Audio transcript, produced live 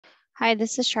Hi,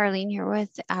 this is Charlene here with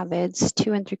Avid's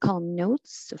 2 and 3 column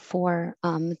notes for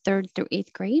 3rd through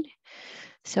 8th grade.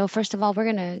 So first of all,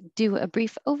 we're going to do a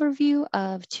brief overview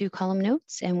of 2 column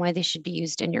notes and why they should be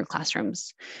used in your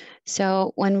classrooms.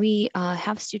 So when we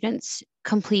have students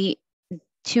complete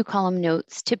 2 column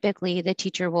notes, typically the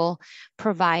teacher will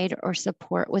provide or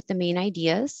support with the main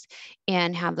ideas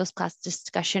and have those class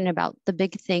discussion about the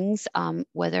big things,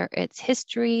 whether it's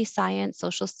history, science,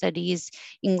 social studies,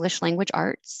 English language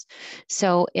arts.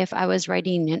 So if I was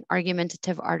writing an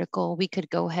argumentative article, we could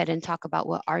go ahead and talk about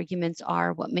what arguments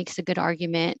are, what makes a good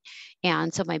argument.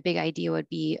 And so my big idea would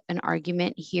be an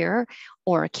argument here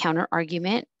or a counter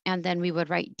argument. And then we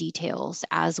would write details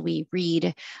as we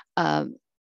read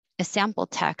a sample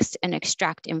text and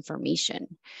extract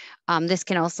information. This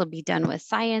can also be done with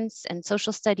science and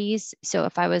social studies. So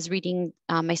if I was reading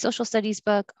my social studies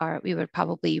book, we would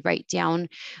probably write down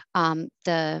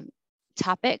the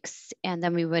topics, and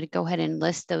then we would go ahead and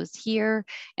list those here.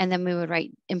 And then we would write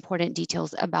important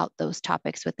details about those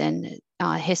topics within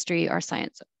history or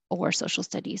science or social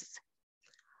studies.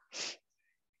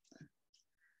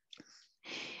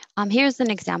 Here's an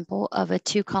example of a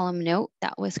 2 column note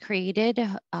that was created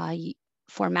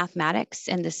for mathematics,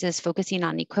 and this is focusing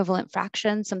on equivalent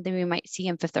fractions, something we might see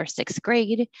in 5th or 6th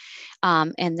grade.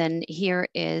 And then here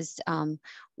is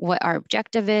what our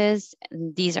objective is.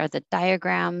 And these are the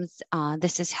diagrams.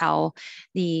 This is how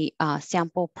the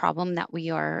sample problem that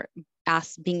we are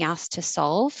being asked to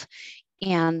solve.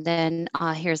 And then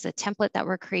here's a template that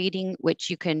we're creating,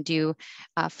 which you can do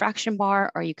a fraction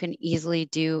bar, or you can easily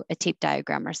do a tape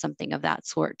diagram or something of that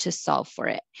sort to solve for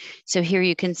it. So here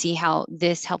you can see how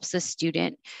this helps the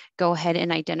student go ahead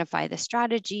and identify the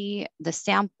strategy, the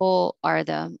sample, or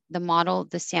the model,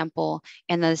 the sample,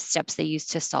 and the steps they use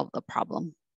to solve the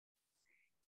problem.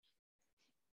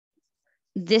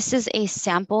 This is a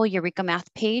sample Eureka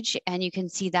Math page, and you can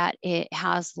see that it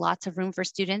has lots of room for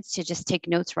students to just take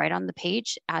notes right on the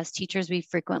page. As teachers, we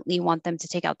frequently want them to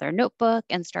take out their notebook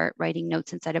and start writing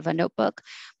notes inside of a notebook.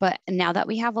 But now that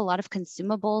we have a lot of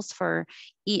consumables for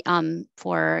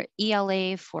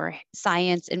ELA, for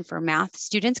science, and for math,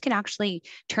 students can actually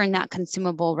turn that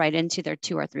consumable right into their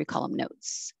 2 or 3 column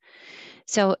notes.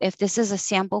 So if this is a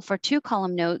sample for 2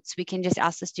 column notes, we can just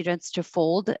ask the students to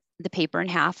fold the paper in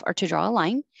half or to draw a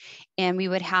line, and we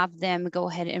would have them go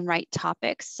ahead and write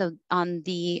topics. So on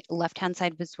the left-hand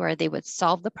side was where they would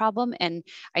solve the problem and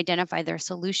identify their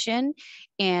solution.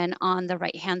 And on the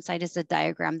right-hand side is the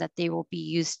diagram that they will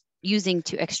be using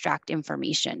to extract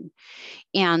information.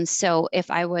 And so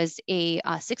if I was a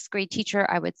 6th grade teacher,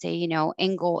 I would say,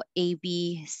 angle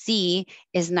ABC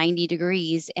is 90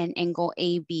 degrees and angle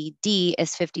ABD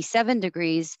is 57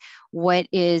 degrees. What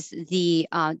is the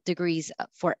degrees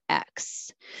for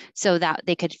X? So that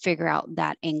they could figure out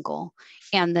that angle.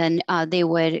 And then they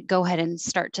would go ahead and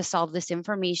start to solve this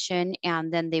information,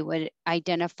 and then they would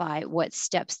identify what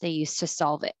steps they used to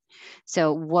solve it.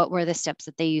 So what were the steps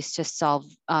that they used to solve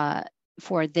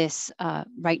for this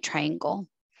right triangle?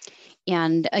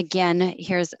 And again,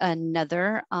 here's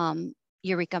another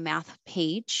Eureka Math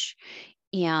page.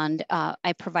 And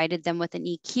I provided them with an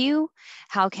EQ.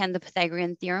 How can the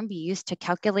Pythagorean theorem be used to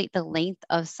calculate the length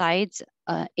of sides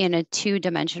in a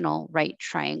 2-dimensional right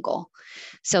triangle?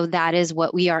 So that is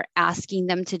what we are asking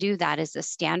them to do. That is the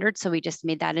standard. So we just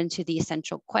made that into the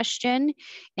essential question.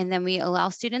 And then we allow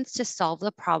students to solve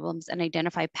the problems and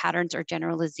identify patterns or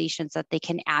generalizations that they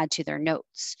can add to their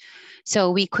notes.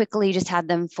 So we quickly just had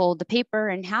them fold the paper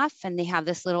in half, and they have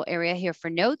this little area here for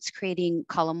notes, creating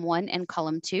column 1 and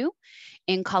column 2.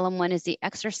 In column 1 is the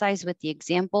exercise with the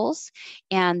examples.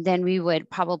 And then we would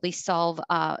probably solve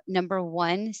number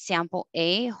 1, sample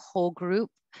A, whole group.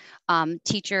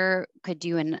 Teacher could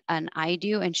do an I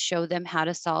do and show them how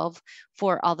to solve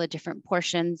for all the different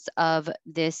portions of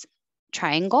this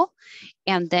triangle.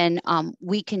 And then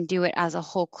we can do it as a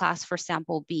whole class for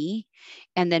sample B.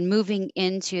 And then moving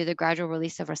into the gradual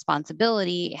release of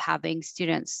responsibility, having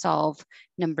students solve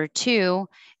number 2,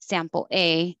 sample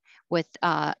A, with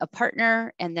a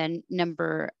partner, and then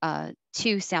number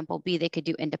 2, sample B, they could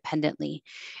do independently.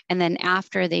 And then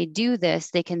after they do this,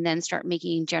 they can then start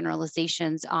making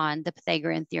generalizations on the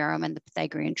Pythagorean theorem and the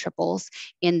Pythagorean triples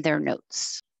in their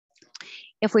notes.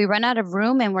 If we run out of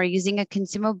room and we're using a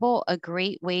consumable, a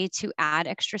great way to add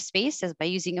extra space is by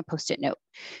using a Post-it note.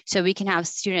 So we can have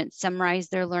students summarize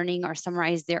their learning or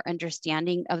summarize their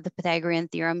understanding of the Pythagorean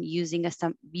theorem using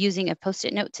a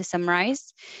Post-it note to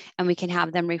summarize. And we can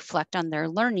have them reflect on their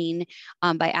learning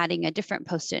by adding a different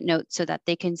Post-it note so that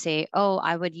they can say, oh,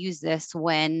 I would use this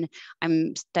when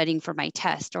I'm studying for my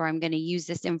test, or I'm going to use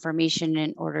this information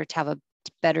in order to have a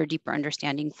better, deeper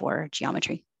understanding for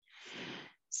geometry.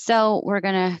 So we're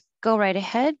gonna go right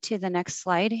ahead to the next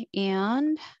slide,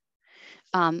 and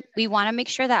we want to make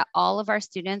sure that all of our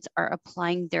students are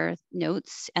applying their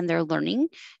notes and their learning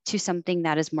to something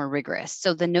that is more rigorous.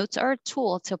 So the notes are a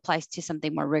tool to apply to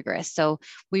something more rigorous. So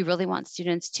we really want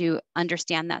students to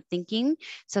understand that thinking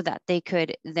so that they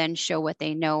could then show what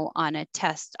they know on a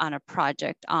test, on a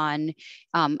project, on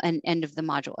an end of the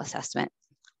module assessment.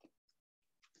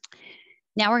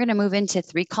 Now we're going to move into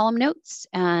 3-column notes,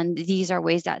 and these are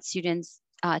ways that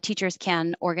teachers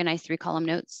can organize 3-column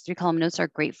notes. 3-column notes are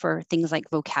great for things like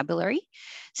vocabulary.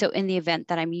 So in the event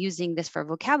that I'm using this for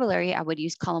vocabulary, I would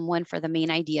use column 1 for the main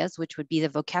ideas, which would be the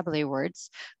vocabulary words,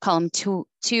 column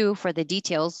two for the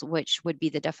details, which would be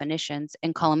the definitions,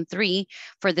 and column 3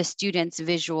 for the student's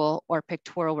visual or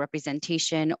pictorial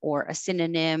representation or a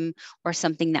synonym or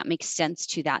something that makes sense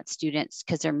to that student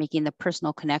because they're making the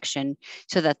personal connection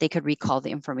so that they could recall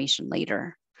the information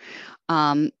later.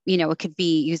 It could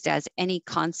be used as any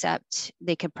concept.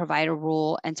 They could provide a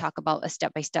rule and talk about a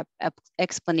step-by-step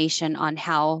explanation on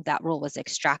how that rule was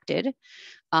extracted,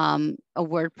 a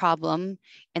word problem,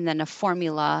 and then a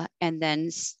formula, and then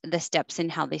the steps in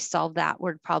how they solve that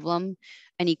word problem,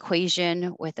 an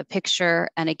equation with a picture,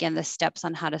 and again, the steps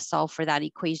on how to solve for that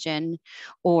equation,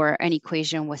 or an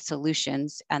equation with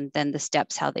solutions, and then the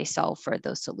steps how they solve for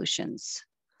those solutions.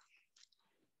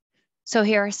 So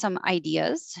here are some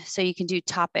ideas. So you can do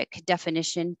topic,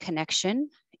 definition, connection.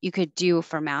 You could do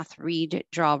for math, read,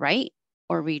 draw, write,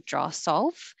 or read, draw,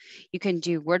 solve. You can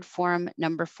do word form,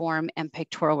 number form, and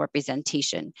pictorial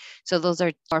representation. So those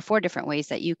are 4 different ways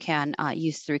that you can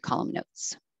use 3-column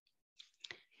notes.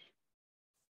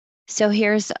 So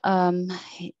here's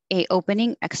a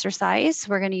opening exercise.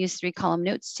 We're going to use 3-column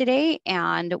notes today,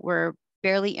 and we're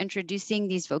barely introducing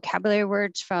these vocabulary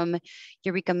words from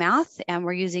Eureka Math, and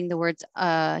we're using the words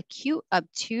cute,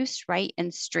 obtuse, right,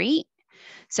 and straight.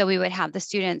 So we would have the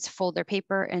students fold their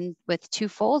paper and with 2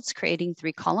 folds, creating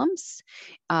 3 columns.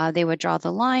 They would draw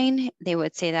the line. They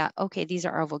would say that, okay, these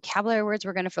are our vocabulary words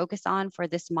we're going to focus on for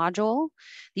this module.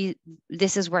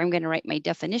 This is where I'm going to write my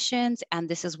definitions, and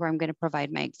this is where I'm going to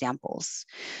provide my examples.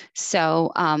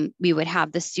 So we would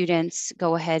have the students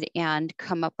go ahead and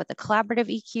come up with a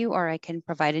collaborative EQ, or I can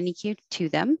provide an EQ to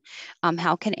them.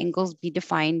 How can angles be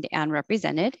defined and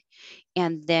represented?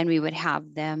 And then we would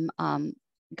have them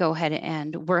go ahead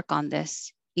and work on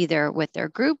this either with their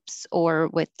groups or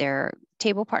with their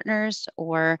table partners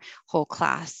or whole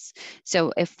class.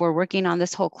 So if we're working on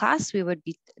this whole class, we would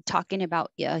be talking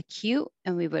about EQ,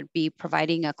 and we would be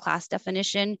providing a class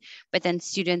definition, but then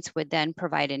students would then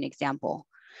provide an example.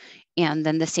 And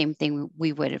then the same thing,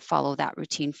 we would follow that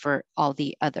routine for all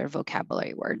the other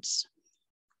vocabulary words.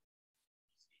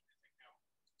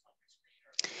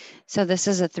 So this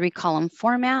is a 3-column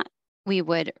format. We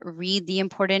would read the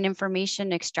important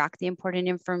information, extract the important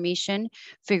information,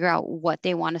 figure out what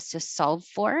they want us to solve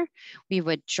for. We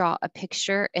would draw a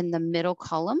picture in the middle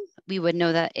column. We would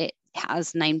know that it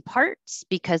has 9 parts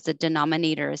because the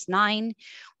denominator is 9.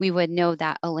 We would know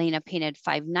that Elena painted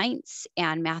 5/9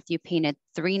 and Matthew painted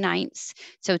 3/9.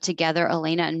 So together,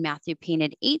 Elena and Matthew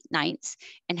painted 8/9,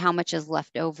 and how much is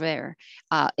left over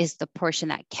is the portion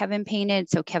that Kevin painted.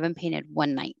 So Kevin painted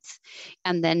 1/9.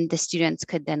 And then the students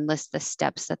could then list the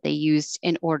steps that they used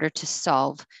in order to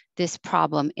solve this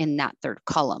problem in that 3rd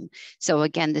column. So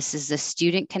again, this is the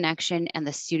student connection and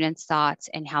the student's thoughts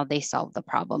and how they solve the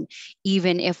problem,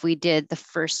 even if we did the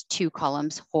first 2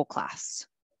 columns whole class.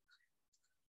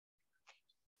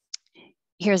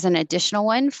 Here's an additional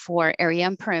one for area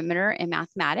and perimeter in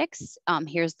mathematics.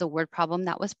 Here's the word problem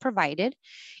that was provided.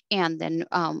 And then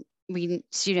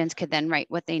students could then write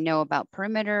what they know about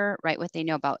perimeter, write what they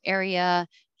know about area,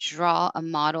 draw a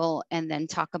model, and then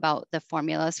talk about the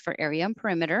formulas for area and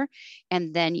perimeter,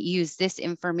 and then use this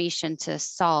information to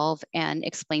solve and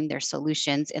explain their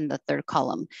solutions in the 3rd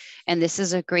column. And this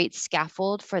is a great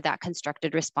scaffold for that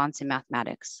constructed response in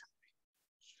mathematics.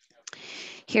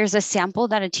 Here's a sample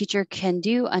that a teacher can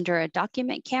do under a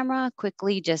document camera,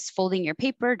 quickly just folding your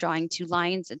paper, drawing 2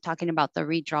 lines and talking about the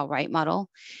read, draw, write model,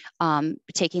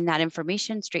 taking that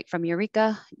information straight from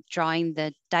Eureka, drawing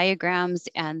the diagrams,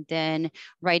 and then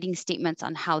writing statements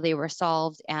on how they were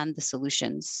solved and the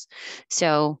solutions.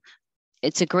 So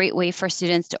it's a great way for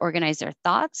students to organize their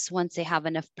thoughts. Once they have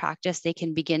enough practice, they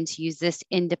can begin to use this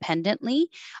independently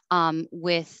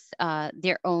with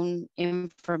their own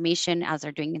information as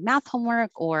they're doing math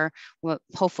homework, or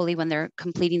hopefully when they're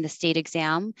completing the state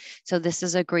exam. So this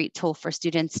is a great tool for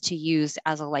students to use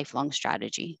as a lifelong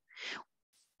strategy.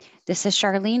 This is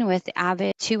Charlene with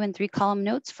Avid 2- and 3-column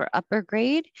notes for upper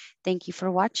grade. Thank you for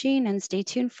watching, and stay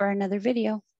tuned for another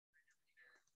video.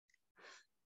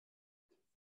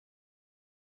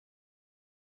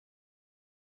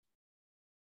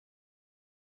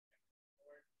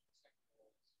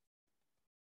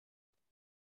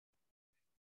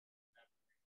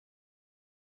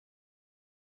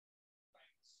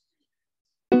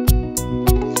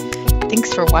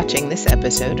 Thanks for watching this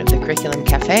episode of the Curriculum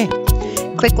Cafe.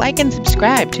 Click like and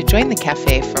subscribe to join the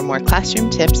cafe for more classroom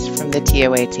tips from the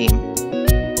TOA team.